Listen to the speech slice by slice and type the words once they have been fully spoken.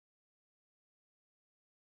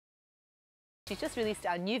She's just released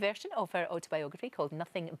a new version of her autobiography called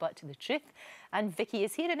Nothing But the Truth. And Vicky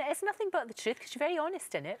is here, and it is nothing but the truth because you're very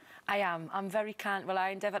honest in it. I am. I'm very candid. Well,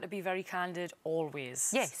 I endeavour to be very candid always.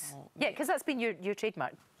 Yes. Yeah, because that's been your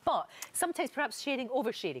trademark. But sometimes perhaps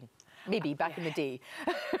oversharing. Maybe back in the day.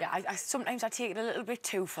 Yeah, sometimes I take it a little bit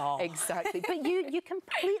too far. Exactly. But you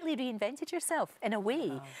completely reinvented yourself in a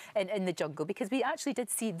way in The Jungle, because we actually did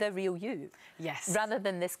see the real you. Yes. Rather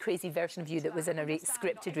than this crazy version of you that was in a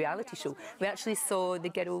scripted reality show. We actually saw the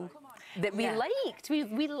girl that we liked.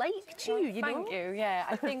 We liked you, you know? Thank you, yeah.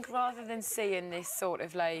 I think rather than seeing this sort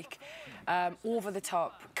of like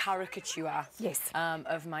over-the-top caricature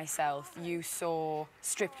of myself, you saw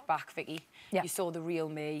stripped back Vicky. Yeah. You saw the real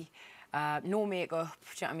me. No makeup,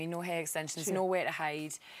 do you know what I mean? No hair extensions, nowhere to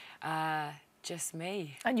hide. Just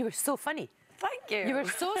me. And you were so funny. Thank you. You were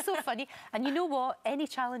so funny. And you know what? Any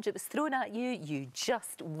challenge that was thrown at you, you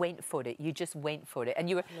just went for it. You just went for it. And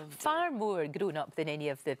you were far more grown up than any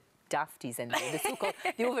of the dafties in there, the so-called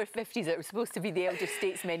the over 50s that were supposed to be the elder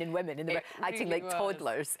statesmen and women, and they were acting like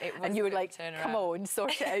toddlers, and you were like, come on,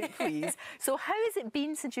 sort it out, please. So how has it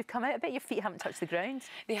been since you've come out? I bet your feet haven't touched the ground.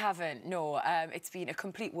 They haven't, no. It's been a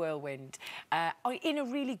complete whirlwind, in a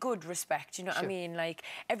really good respect, you know what I mean? Like,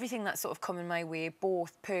 everything that's sort of coming my way,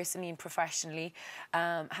 both personally and professionally,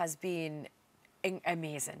 has been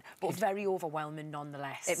amazing, but very overwhelming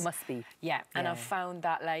nonetheless. It must be. Yeah, and I've found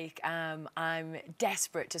that, like, I'm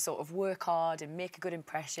desperate to sort of work hard and make a good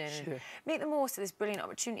impression and make the most of this brilliant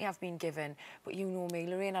opportunity I've been given. But you know me,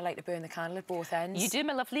 Lorraine, I like to burn the candle at both ends. You do,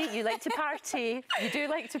 my lovely. You like to party. You do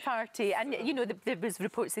like to party. And, you know, there was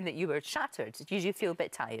reports saying that you were shattered. Did you feel a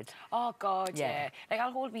bit tired? Oh, God, yeah. Like,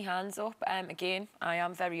 I'll hold my hands up. Again, I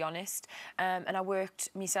am very honest. And I worked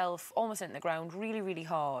myself almost into the ground really, really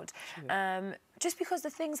hard. Just because the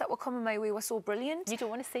things that were coming my way were so brilliant. You don't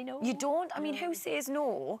want to say no? You don't? I mean, who says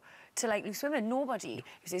no to, like, loose women? Nobody.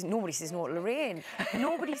 Nobody says no to Lorraine.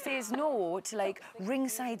 Nobody says no to, like,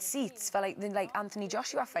 ringside seats for, like, the Anthony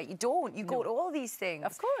Joshua fight. You don't. You go to all these things.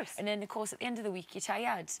 Of course. And then, of course, at the end of the week, you're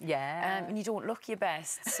tired. Yeah. And you don't look your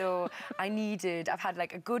best. So I've had,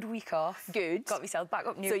 like, a good week off. Good. Got myself back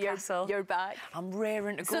up Newcastle. So you're back. I'm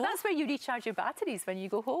raring to go. So that's where you recharge your batteries when you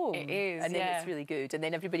go home. It is, and then it's really good. And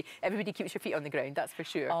then everybody keeps your feet on the ground, that's for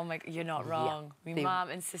sure. Oh, my, you're not wrong. My mum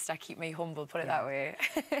and sister keep me humble, put it that way.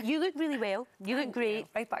 You look really well. You look great.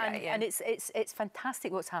 Right back at you. And it's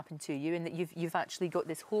fantastic what's happened to you, and that you've actually got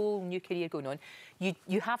this whole new career going on.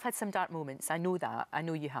 You have had some dark moments. I know that. I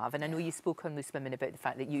know you have. And I know you spoke on Loose Women about the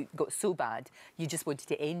fact that you got so bad, you just wanted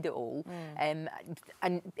to end it all. And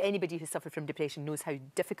anybody who suffered from depression knows how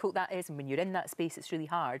difficult that is, and when you're in that space, it's really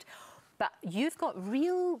hard. But you've got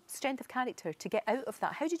real strength of character to get out of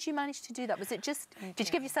that. How did you manage to do that? Was it just... Did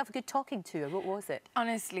you give yourself a good talking to, or what was it?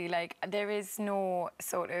 Honestly, like, there is no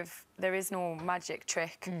magic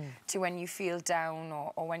trick to when you feel down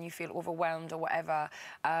or when you feel overwhelmed or whatever.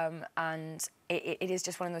 And it is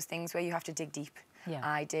just one of those things where you have to dig deep. Yeah.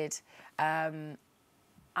 I did. I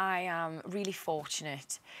am really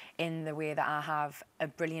fortunate in the way that I have a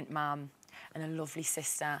brilliant mum and a lovely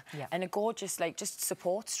sister and a gorgeous, like, just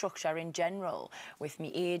support structure in general, with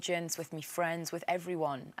me agents, with me friends, with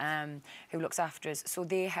everyone who looks after us. So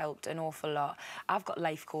they helped an awful lot. I've got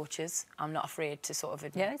life coaches. I'm not afraid to sort of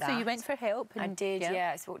admit that. So you went for help? I did,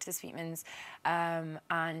 I spoke to the Sweetmans,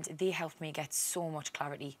 and they helped me get so much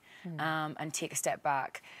clarity and take a step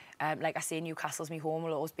back. Like I say, Newcastle's my home.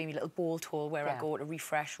 Will always be my little bolt hole where I go to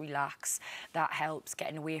refresh, relax. That helps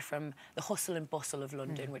getting away from the hustle and bustle of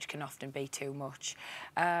London, which can often be too much.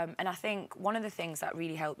 And I think one of the things that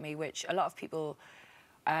really helped me, which a lot of people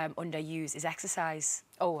underuse, is exercise.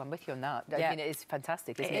 Oh, I'm with you on that. I mean, it is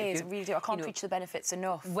fantastic, isn't it? It is, really do. I can't preach the benefits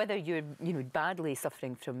enough. Whether you're, badly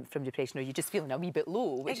suffering from depression, or you're just feeling a wee bit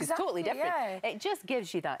low, which is totally different. Yeah. It just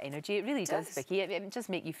gives you that energy. It really does, Vicky. It just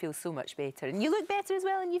makes you feel so much better, and you look better as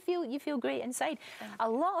well, and you feel great inside. A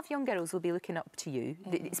lot of young girls will be looking up to you,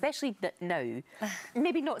 especially now.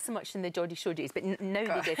 Maybe not so much in the Geordie Shore days, but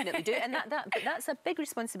now they definitely do. And but that's a big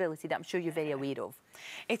responsibility that I'm sure you're very aware of.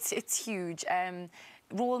 It's huge.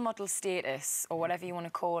 Role model status, or whatever you want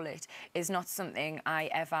to call it, is not something I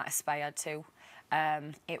ever aspired to.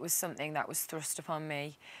 It was something that was thrust upon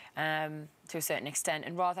me to a certain extent,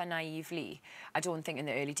 and rather naively. I don't think in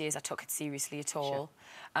the early days I took it seriously at all.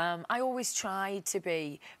 I always tried to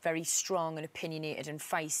be very strong and opinionated and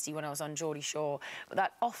feisty when I was on Geordie Shore, but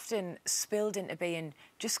that often spilled into being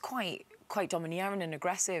just quite domineering and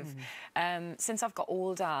aggressive. Since I've got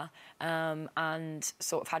older and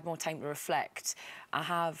sort of had more time to reflect, I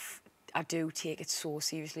have do take it so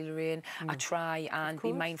seriously, Lorraine. I try and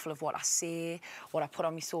be mindful of what I say, what I put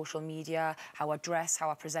on my social media, how I dress, how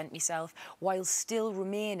I present myself, while still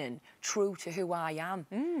remaining true to who I am.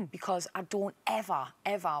 Because I don't ever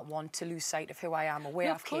want to lose sight of who I am or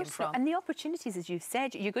where I've came from. And the opportunities, as you've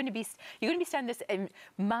said, you're going to be starting this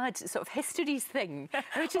mad sort of histories thing,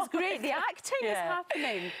 which is great. The acting is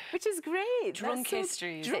happening, which is great. Drunk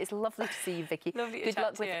histories. It's lovely to see you, Vicky. Lovely to Good chat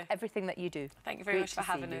luck to with you. everything that you do. Thank you very much for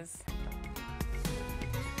having us.